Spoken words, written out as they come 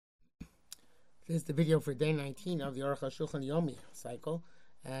This is the video for day 19 of the Aruch HaShulchan Yomi cycle,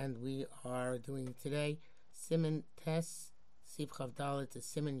 and we are doing today Siman Tes Sif Chav Dalet to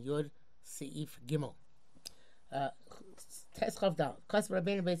Siman Yud Seif Gimel. Tes Chav Dalet. Kas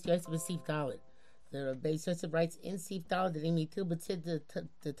Rabbeinu Beis Yosef Sif Dalet. The Beis Yosef writes in Sif Dalet that Imi Til B'Tzid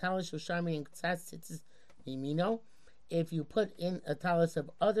the Talis Shosharmin and Ktsas Tzitzis Mimino. If you put in a talis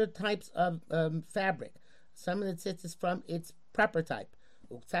of other types of fabric, some of the tzitzis from its proper type,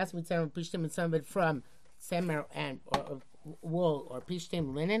 uktsas mitzemer pishtim, and some of it from semer and or wool or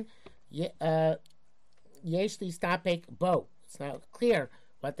pishtim linen, yeshli stapek bo. It's not clear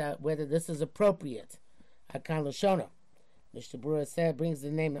whether this is appropriate. Hakan Lashona. Mishnah Berurah said brings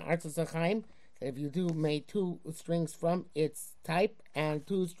the name of Artzos HaChaim that if you do make two strings from its type and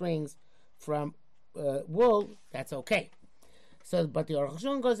two strings from wool, that's okay. So, but the Aruch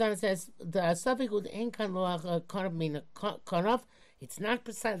HaShulchan goes on and says the Safik ain't kanaf. It's not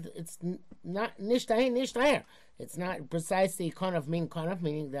precise. It's not nishtayir. It's not precisely kanaf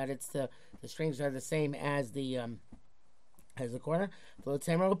meaning that it's the strings are the same as the corner. But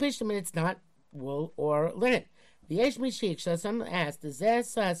it's not wool or linen. The Yesh Mishik. So someone asked, "Does that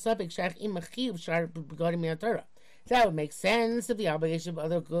Safik shach imachiv shar b'gadim min Torah?" That would make sense if the obligation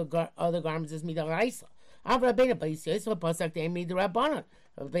of other garments is midaraisa. Rabbeinu Beis Yosef pasak they made the rabbanon.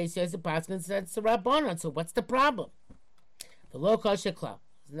 Beis Yosef paskin said it's the rabbanon. So what's the problem? The low kosher shekla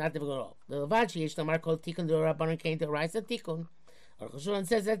is not difficult at all. The levachi yesh tamar kol tikun the rabbanon came to raisa tikun. Aruch HaShulchan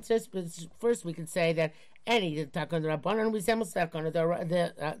says that first we can say that any takun the rabbanon resembles takun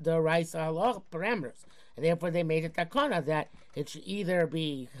the raisa halach parameters, and therefore they made a takana that it should either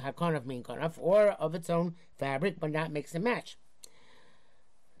be hakanaf min kanaf or of its own fabric, but not mix and match.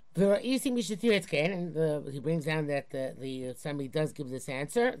 And he brings down that the somebody does give this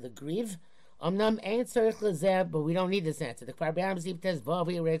answer, the grieve. But we don't need this answer. The Kvar Sif Tes Vav,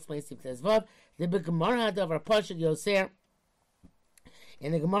 he already explains Sif Tes Vav. The Gemara of our Pashut Yoser.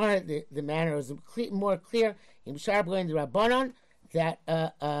 In the Gemara, the manner is more clear. In Sharp going to Rabbanon, that are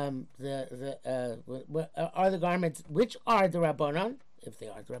the garments which are the Rabbanon, if they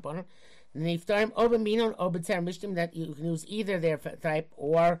are the Rabbanon. Niftarim Oba Minon Oba Tzer Mishtim, that you can use either their type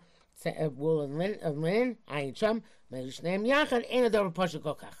or wool and linen. Ayin Sham Meishneim Yachad Ein Ador Pashut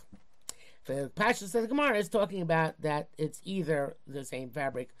Kokach. The Pashtus of the Gemara is talking about that it's either the same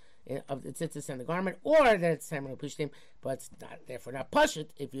fabric of the tzitzis and the garment, or that it's Semer Pishtim, but it's not therefore not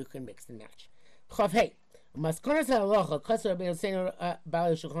Pashut if you can mix and match. Chav Hey. The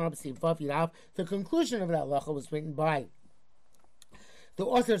conclusion of that halacha was written by the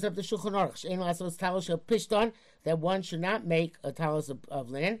authors of the Shulchan Aruch, that one should not make a talus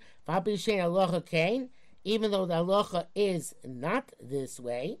of linen, even though the halacha is not this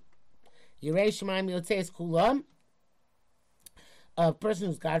way. A person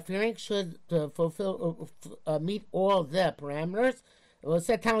who's God-fearing should meet all the parameters. It was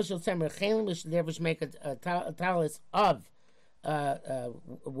said talus shel semer chelim, we should therefore make a talus of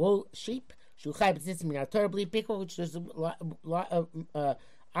wool sheep. Shuchai b'tzitzim min Torah b'li pikol, which is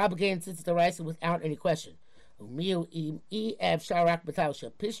obligated to the rice without any question.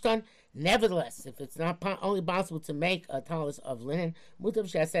 Nevertheless, if it's not only possible to make a talus of linen,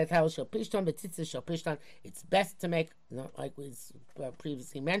 it's best to make, like we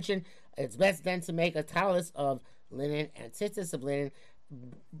previously mentioned, it's best then to make a talus of linen and tzitzis of linen,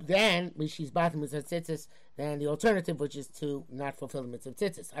 then she's bottom with tzitzis, than the alternative, which is to not fulfill the mitzvah of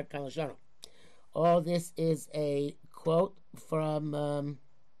tzitzis. All this is a quote from the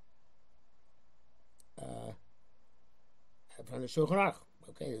Shulchan Aruch.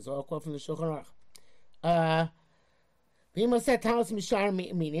 Okay, this is all a quote from the Shulchan Aruch. People said talus mishar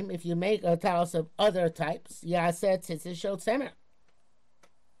meaning if you make a talus of other types, yaseh tzitzis shel semer.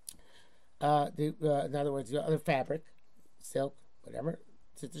 In other words, the other fabric, silk, whatever,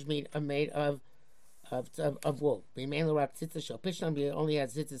 tzitzis are made of wool. We mainly rock tzitzis shel pishtan. We only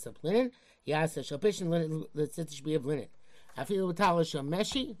have tzitzis of linen. Yaseh shel pishtan, the tzitzis should be of linen. I feel the talus shel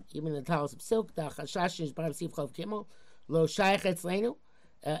meshi, even the talus of silk. The chashash is bar sif chav kimel lo shaykh etzleinu.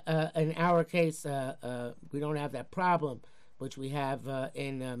 In our case, we don't have that problem, which we have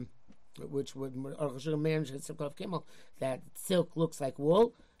in which would Aruch HaShulchan manage at sif chav kimel, that silk looks like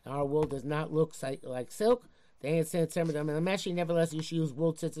wool. Our wool does not look like silk. They ain't saying some of them in the meshi. Nevertheless, you should use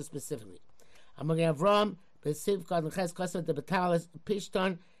wool tzitzis specifically. I'm going to have Ram, B'siv Kod Neches Kosot the Batalis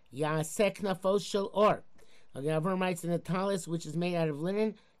Pishton Yasek Nafos Shel Or. I'm going to have Ram writes in the talis, which is made out of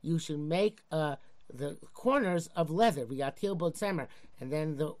linen, you should make the corners of leather. We got Til Botzemer, and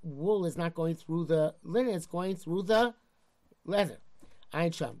then the wool is not going through the linen; it's going through the leather.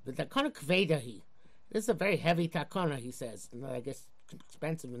 Ein Sham. But Takana Kvedahi. This is a very heavy takana, he says. I guess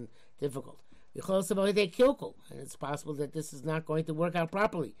expensive and difficult. And it's possible that this is not going to work out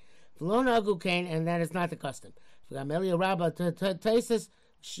properly. And that is not the custom.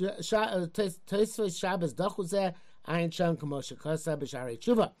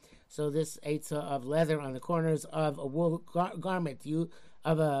 So this eitzah of leather on the corners of a wool garment,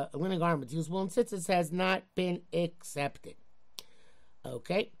 of a linen garment, use wool and tzitzis, has not been accepted.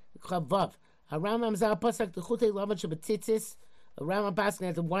 Okay, Chavav. Rambam zal pasak the chutei lavan shabbatzitzis. Rambam pasking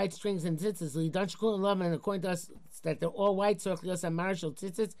at the white strings and tzitzis. Lidan shkul and lavan, and according to us, that they're all white. Tzorch and marshal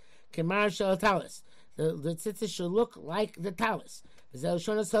tzitzis, kemarshal talis. The tzitzis should look like the talis. Zel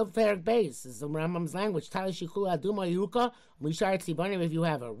shona soferik base. This is the Rambam's language. Talis shikula aduma yuka. Mishar tzibanim. If you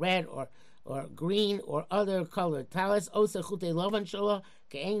have a red or green or other color talis, osa chutei lavan shola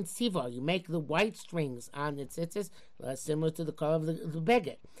ke'ein tziva. You make the white strings on the tzitzis similar to the color of the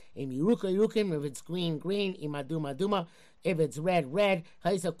beged. Im yuruka yukim. If it's green, green. Im aduma aduma. If it's red, red.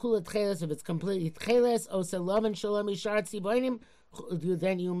 Haisa kula tcheles. If it's completely tcheles, osa lavan shola mishar tzibanim.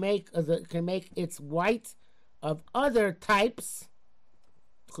 Then you can make its white of other types,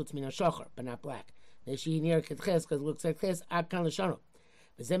 chutz min hashachar, but not black. Neshi near ketches because it looks like this. Akan l'shano.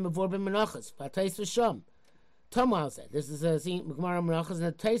 V'zem b'vor b'menachas. V'atayis v'sham. Tomal said this is a Gemara menachas, and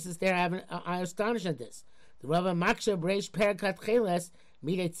the Taisus there are astonished at this. The Rava Maksha Breish Perikat Cheles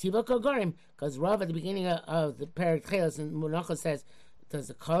Midei Tziva Kogarim, because Rava at the beginning of the Perik Cheles and menachas says, is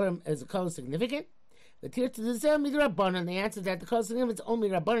the color significant? The tear to the Zel Midrabanan, the answer that the color significance only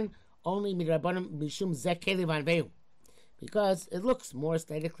Midrabanan Mishum Zekeli Van Veu, because it looks more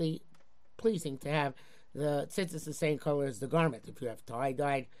aesthetically pleasing to have the tzitzis the same color as the garment. If you have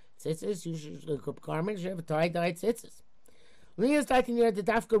tie-dyed tzitzis, you should garment. You should have tie-dyed tzitzis. Lias starting near the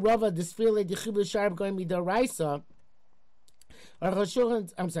Dafka Rava Disfile the Chibur Sharp going to the Raisa.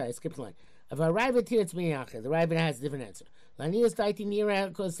 I'm sorry, I skipped the line. If I arrive at here, it's Miyachah. The Raven has a different answer. Lanias starting near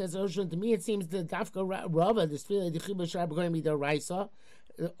because says Oshun. To me, it seems the Dafka Rava Disfile the Chibur Sharp going to be the Raisa.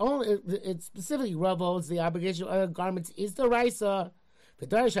 It specifically Rava holds the obligation of other garments is the Raisa.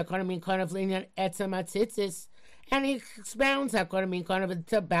 And he expounds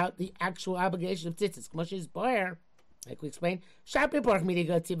it's about the actual obligation of tzitzis. K'moshe Boyer, like we explained, according to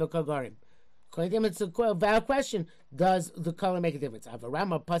him, it's a valid question. Does the color make a difference?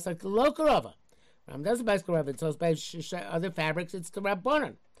 Rama pasak the local Rava. Ram doesn't pass the Rava. It tells by other fabrics, it's the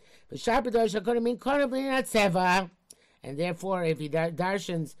Rabbanon. And therefore, if he doesn't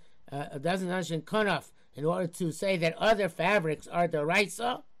darshan kanaf, in order to say that other fabrics are the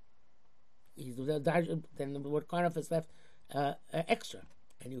raisa, then the word kanaf is left extra.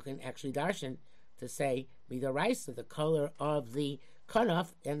 And you can actually darshan to say, be the raisa, the color of the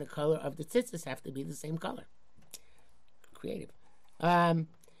kanaf and the color of the tzitzis have to be the same color. Creative. And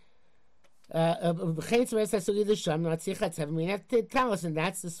that's the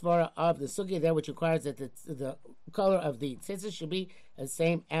svara of the sugya there, which requires that the color of the tzitzis should be the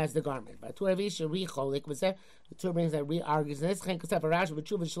same as the garment. But the Torah brings that re-argues this.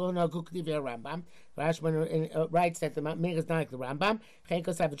 Rashban writes that the Meir is not like the Rambam.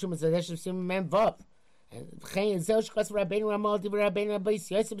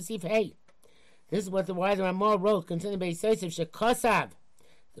 This is why the Ramah wrote concerning Beis Yosef shekosav.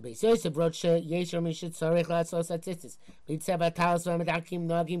 The Beis Yosef wrote Yesher Mishit Tzarech Latzos Atzitzis Mitzvah Talos V'Medakim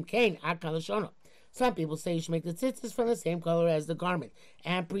Nogim Kain Akal Shono. Some people say you should make the tzitzis from the same color as the garment,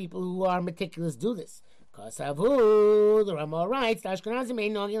 and people who are meticulous do this. Kasavu, the Ramah writes, Ashkenazim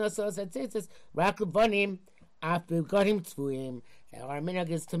Ein Nogim Latzos Atzitzis Rak Levanim Af Begadim Tzvuim. Our minhag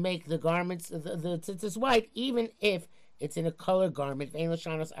is to make the garments, the tzitzis white, even if it's in a color garment. Vein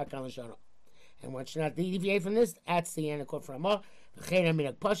Lashanos Akal Shono. And one should not deviate from this. That's the end of Kuf Ramah.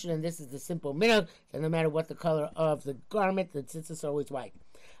 And this is the simple minhag that no matter what the color of the garment, the tzitzis are always white.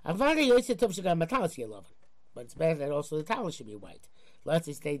 But it's better that also the towel should be white.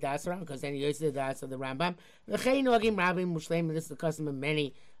 Let's stay das around because then you the das of the Rambam. This is the custom of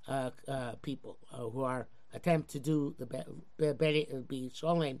many people who are attempt to do the be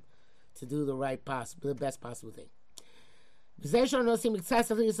sholem, to do the best possible thing.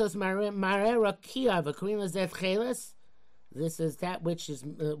 This is that which is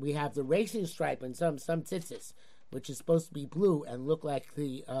we have the racing stripe in some tzitzis, which is supposed to be blue and look like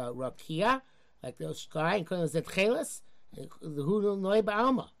the rakia, like the sky, and called zetchelis. The hudul noi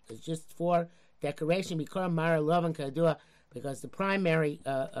ba'alma. It's just for decoration. Because mara love and kadua, because the primary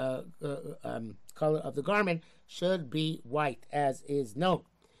color of the garment should be white, as is known.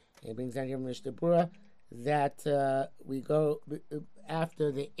 It brings down here from Mishnah Berurah that we go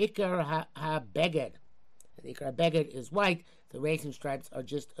after the ikar ha-beged. The ikar beged is white. The racing stripes are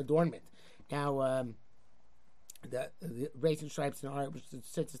just adornment. Now, The racing stripes in our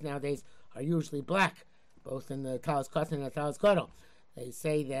tzitzis nowadays are usually black, both in the talis katan and the talis gadol. They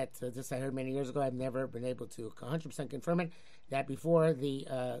say that, this I heard many years ago, I've never been able to 100% confirm it, that before the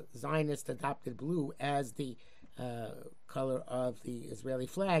Zionists adopted blue as the color of the Israeli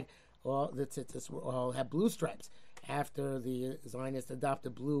flag, all the tzitzis all have blue stripes. After the Zionists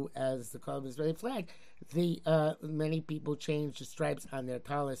adopted blue as the color of the Israeli flag, many people changed the stripes on their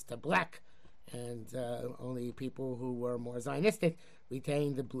talis to black, and only people who were more Zionistic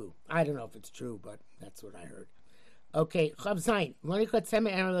retained the blue. I don't know if it's true, but that's what I heard. Okay, Chav Zayin.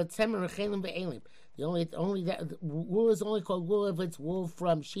 The wool is only called wool if it's wool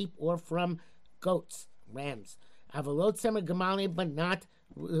from sheep or from goats, rams. Avalot Semer Gemalim, but not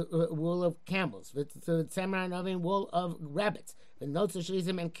wool of camels. Semer Anavin, wool of rabbits. The notes of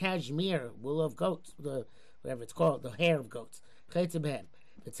Shizim and cashmere, wool of goats, whatever it's called, the hair of goats.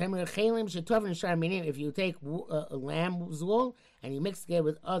 If you take lamb's wool and you mix it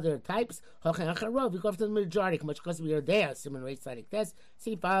with other types, you go to the majority, much because we are there, Simon rates like this,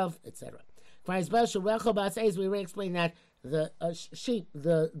 C5, etc. We already explained that the sheep,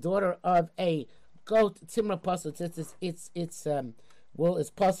 the daughter of a goat, Timra Pasal Tzitzis, its wool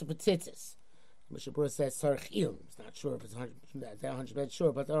is Pasal for Tzitzis. Mr. Bruce says Sarchil. It's not sure if it's 100%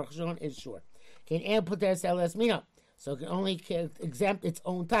 sure, but the Archon is sure. Can and put there LS Mina. So it can only exempt its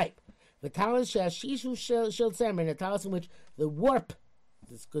own type. The talis shishu shel semer, the talis in which the warp,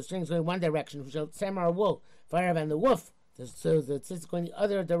 the strings going one direction, who shall semer or wool, fire and the woof, so the tzitz going the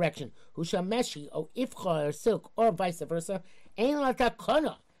other direction, who shall meshi, or ifcha, or silk, or vice versa, ain't la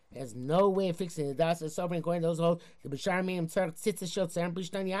takona. There's no way of fixing the das is sovereign according to those hold the b'shar minim tzark tzitzis shel semer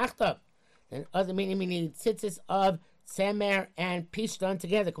pishtan yachtav. Then other meaning need tzitzis of semer and pishtan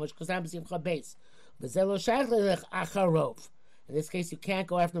together, because I'm base. In this case, you can't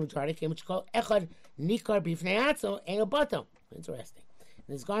go after the majority, which is called echad nikar bifnei atzo and a bottom. Interesting.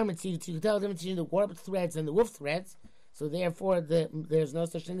 In this garment, you can tell the difference between the warp threads and the woof threads, so therefore there's no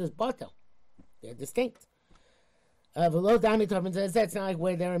such thing as bottom. They're distinct. V'lo dami torben says that's not like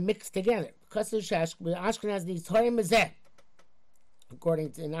where they're mixed together. Because Ashkenaz needs torim mezeh.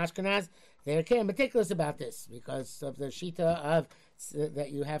 According to in Ashkenaz, they're meticulous about this because of the shita of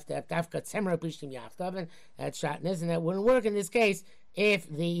that you have to have dafka tzemer pishtim yachtav, and that's shatnez, and that wouldn't work in this case if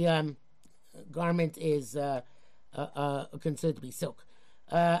the garment is considered to be silk.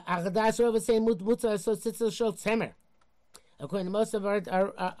 According to most of our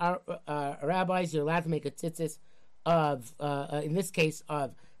rabbis, you're allowed to make a tzitzis of, in this case,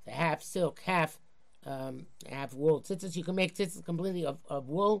 of the half silk, half wool tzitzis. You can make tzitzis completely of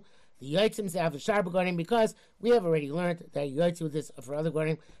wool. The yotzim have a sharp garden because we have already learned that yotzim with this for other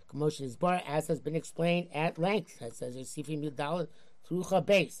garden commotion is bar, as has been explained at length. It says Sifim Yudal through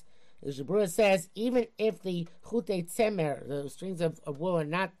Chabes. The Shabura says even if the chute tzemer, the strings of wool, are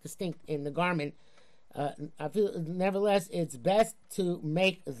not distinct in the garment, I feel nevertheless it's best to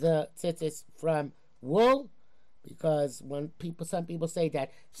make the tzitzis from wool, because some people say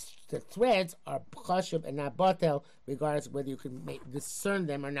that the threads are chashuv and not batel, regardless of whether you can discern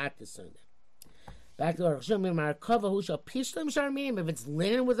them or not discern them. Back to Aruch Shimon Markova, who shall pishlam sharminim, if it's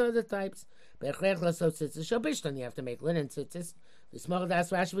linen with other types, bechreich laso tzitzis shall pishlam, you have to make linen tzitzis. The small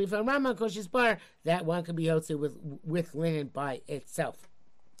das Rashi from Rama Koshis Bar, that one can be yotze with linen by itself.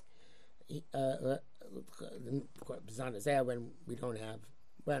 When we don't have,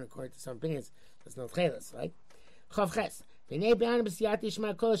 well, according to some opinions, there's no chelas, right?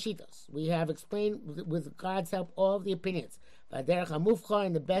 We have explained with God's help all of the opinions. In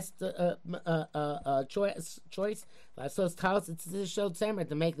the best choice,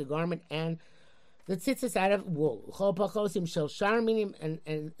 to make the garment and the tzitzis out of wool. And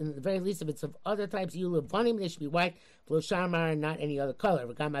in the very least, if it's of other types, they should be white, and not any other color.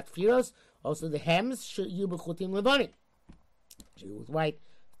 Also, the hems should be with white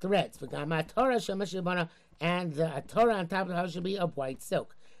threads. And the Torah on top of the house should be of white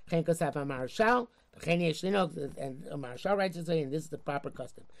silk. And Marshal writes it, and this is the proper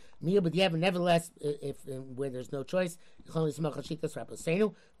custom. But you have nevertheless, if where there's no choice, you can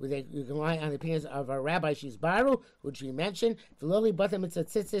rely on the opinions of our Rabbi Shizbaru, which we mentioned,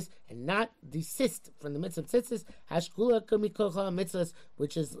 and not desist from the mitzvah tzitzis,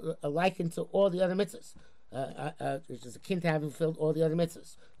 which is likened to all the other mitzvahs. Which is akin to having fulfilled all the other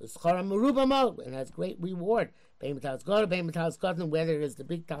mitzvahs. And has great reward. Whether it is the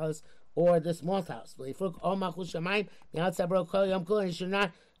big talus or the small talus. And you should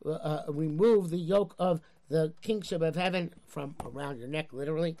not remove the yoke of the kingship of heaven from around your neck,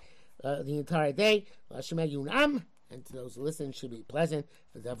 literally, the entire day. And to those who listen, should be pleasant.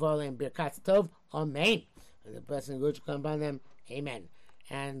 For Davol and Birkat Tov, Amen. and the blessing of good shall come upon them. Amen.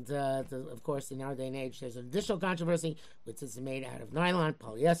 And of course, in our day and age, there's an additional controversy, which is made out of nylon,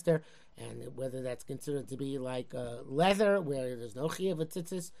 polyester, and whether that's considered to be like leather, where there's no chiyuv of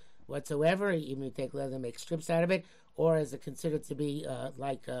tzitzis whatsoever, even if you take leather and make strips out of it, or is it considered to be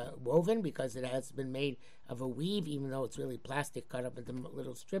like woven because it has been made of a weave, even though it's really plastic cut up into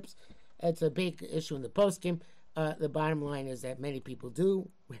little strips. It's a big issue in the poskim. The bottom line is that many people do.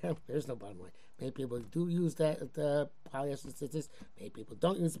 Well, there's no bottom line. Many people do use the polyester tzitzis. Many people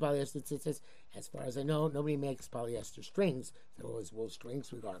don't use the polyester tzitzis. As far as I know, nobody makes polyester strings. They're always wool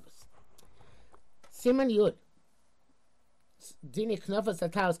strings, regardless. Siman Yud. Dini knafas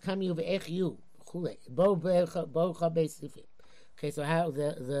ataus kam yu ve'ech yu. Okay, so how now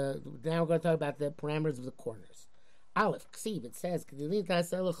we're going to talk about the parameters of the corners. Aleph, ksiv, it says,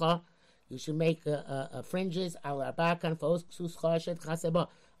 you should make fringes on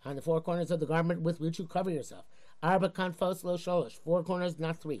the four corners of the garment with which you cover yourself. Arba kanfos lo sholosh, four corners,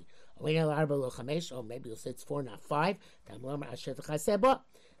 not three. Or maybe you'll say it's four, not five.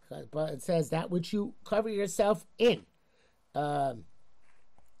 But it says that which you cover yourself in. And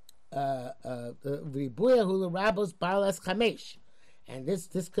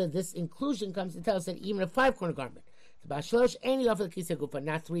this inclusion comes to tell us that even a 5-corner garment, the bashlosh any of the kisegufa,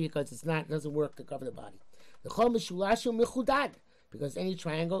 not three, because it doesn't work to cover the body. The chol mishulashu mechudad, because any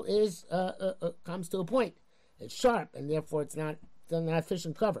triangle is comes to a point, it's sharp, and therefore it's not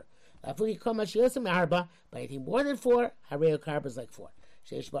efficient cover. But anything more than 4, hareo karba is like 4.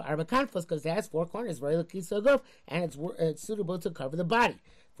 Because it has 4 corners, and it's suitable to cover the body.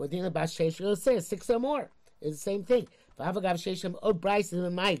 For the Basheshio says 6 or more is the same thing.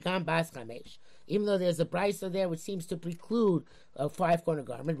 Even though there's a brisa there which seems to preclude a 5-corner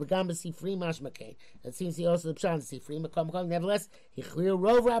garment, it seems he also nevertheless,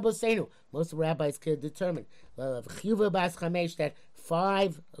 most rabbis could determine that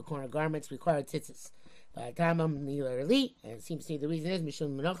 5-corner garments require tzitzis. And it seems to me the reason is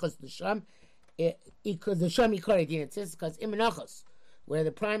Mishum Menachos the Sham Ikari Din Tzitzis, because in Menachos, where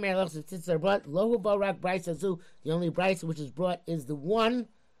the primary halachas of tzitzis are brought, Lohu Barak Brisa Zu, the only brisa which is brought is the one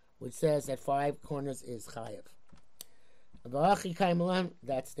which says that 5 corners is chayav.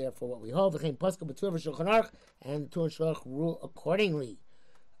 That's therefore what we hold. And the Tur and Shulchan rule accordingly.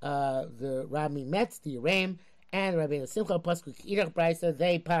 The Rabbi Metz, the Yereim, and Rabbi Simcha Pasuk Irach Brisa,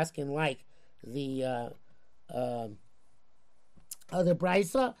 they paskin like the other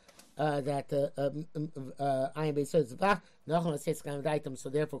brisa that Ayin Beis says Nachman says Gamdaitim. So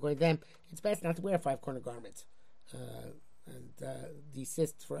therefore, according to them, it's best not to wear 5-corner garments and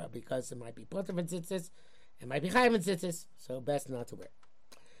desist because it might be potter for tzitzis, it might be chayav in tzitzis, so best not to wear.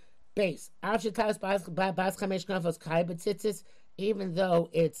 Base Avshitaus Bas Chamesh Knafos Kai B'tzitzis, even though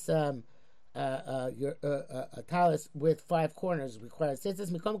it's a talis with 5 corners requires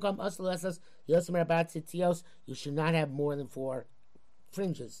tzitzis. You should not have more than 4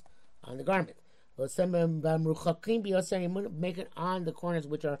 fringes on the garment. Make it on the corners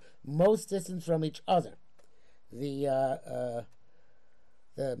which are most distant from each other. The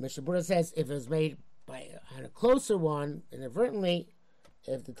Mishnah Berurah says if it was made on a closer one inadvertently,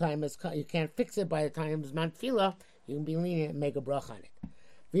 if the time is you can't fix it by the time it's Mantfila, you can be lenient and make a brach on it.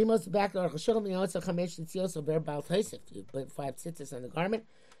 Vimos back to Archashol, you also Chamesh Tzitzis of Bal Tosif. You put 5 tzitzis on the garment,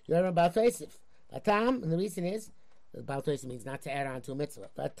 you have a Bal Tosif. Batam, and the reason is, the Bal Tosif means not to add on to a mitzvah.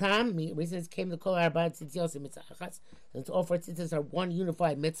 Batam, the reason is came to Kol Arba Tzitzis in mitzvah achas, since all 4 tzitzis are one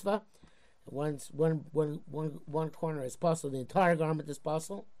unified mitzvah. One corner is possible, the entire garment is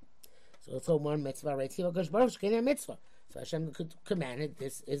possible. So it's all one mitzvah, right? Mitzvah. So Hashem commanded,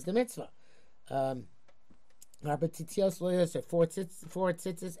 this is the mitzvah. Arba tzitzis lawyers are 4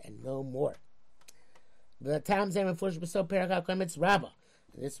 tzitzis and no more. The Tam Zem and Fush Beso Perakah Klemetz Rabbah.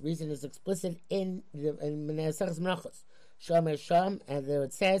 This reason is explicit in Menasechus Menachos. Shomer Sham, and there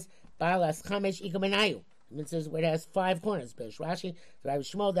it says Balas Chamesh Ikamenayu. It says where it has 5 corners. Besh Rashi, Rabbi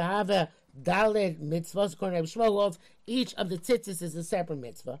Shmuel the Hava Daled mitzvahs. According to Rabbi Shmuel holds each of the tzitzis is a separate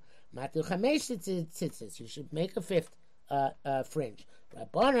mitzvah. Matu Chamesh tzitzis. You should make a 5th fringe.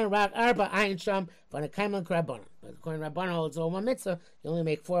 Rabbanan Rak Arba Ayin Sham Vanakaiman Rabbanan. But according to Rabbanan holds all one mitzvah, you only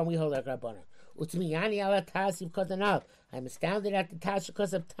make 4, and we hold like Rabbanan. Utmiyani ala Tasiv Kotanal. I'm astounded at the Tash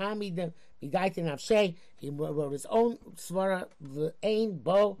because of Tami the Bidaitin Avshay. He wrote his own svara V'ain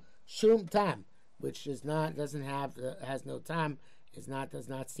Bo Shum Tam, which has no time, does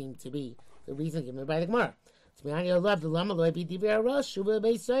not seem to be the reason given by the Gemara. Utmiyani love the Lama Loi B'Divir Rosh Shuva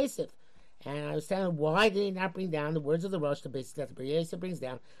Beis Yosef. And I was telling why did he not bring down the words of the Rosh, the basis that the Yosef brings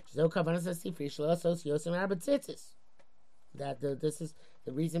down? Shzo Kavanas Asifri Shlo Sos Yosef Arba Tzitzis. that this is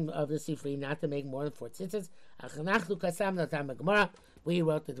the reason of the Sifri not to make more than 4 tzitzis. We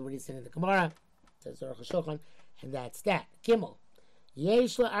wrote the reason in the Gemara, says Aruch HaShulchan, and that's that. Gimel.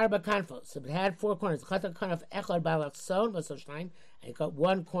 Yesh arba kanfos. So it had 4 corners. Chata kanaf echad balach son v'soshnaim, and it got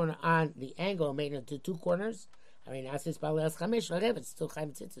 1 corner on the angle, made into 2 corners. I mean, asis balach chamesh v'rev. It's still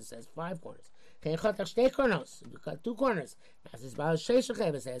chayim tzitzis. Says 5 corners. Can chatach shtei corners. We got 2 corners. Asis balach sheish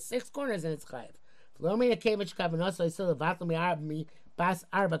v'rev. It has 6 corners and it's chayiv. Lo min akevich kavanos v'yisol levatel mi bas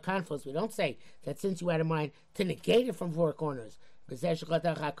arba kanfos. We don't say that since you had in mind to negate it from 4 corners. With that, you got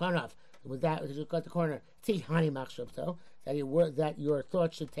the corner. That your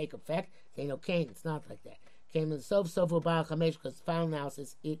thought should take effect. They know Cain. It's not like that. Cain is so baal chamesh because final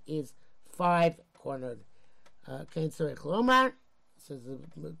analysis it is 5 cornered. Cain sorry chlomar says the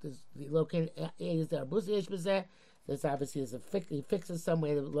located is the arbusish bezeh. This obviously is he fixes some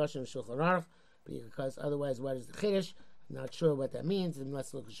way the lashon Shulchan Aruch because otherwise what is the chiddush? I'm not sure what that means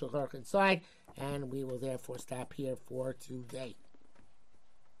unless look at Shulchan Aruch inside, and we will therefore stop here for today.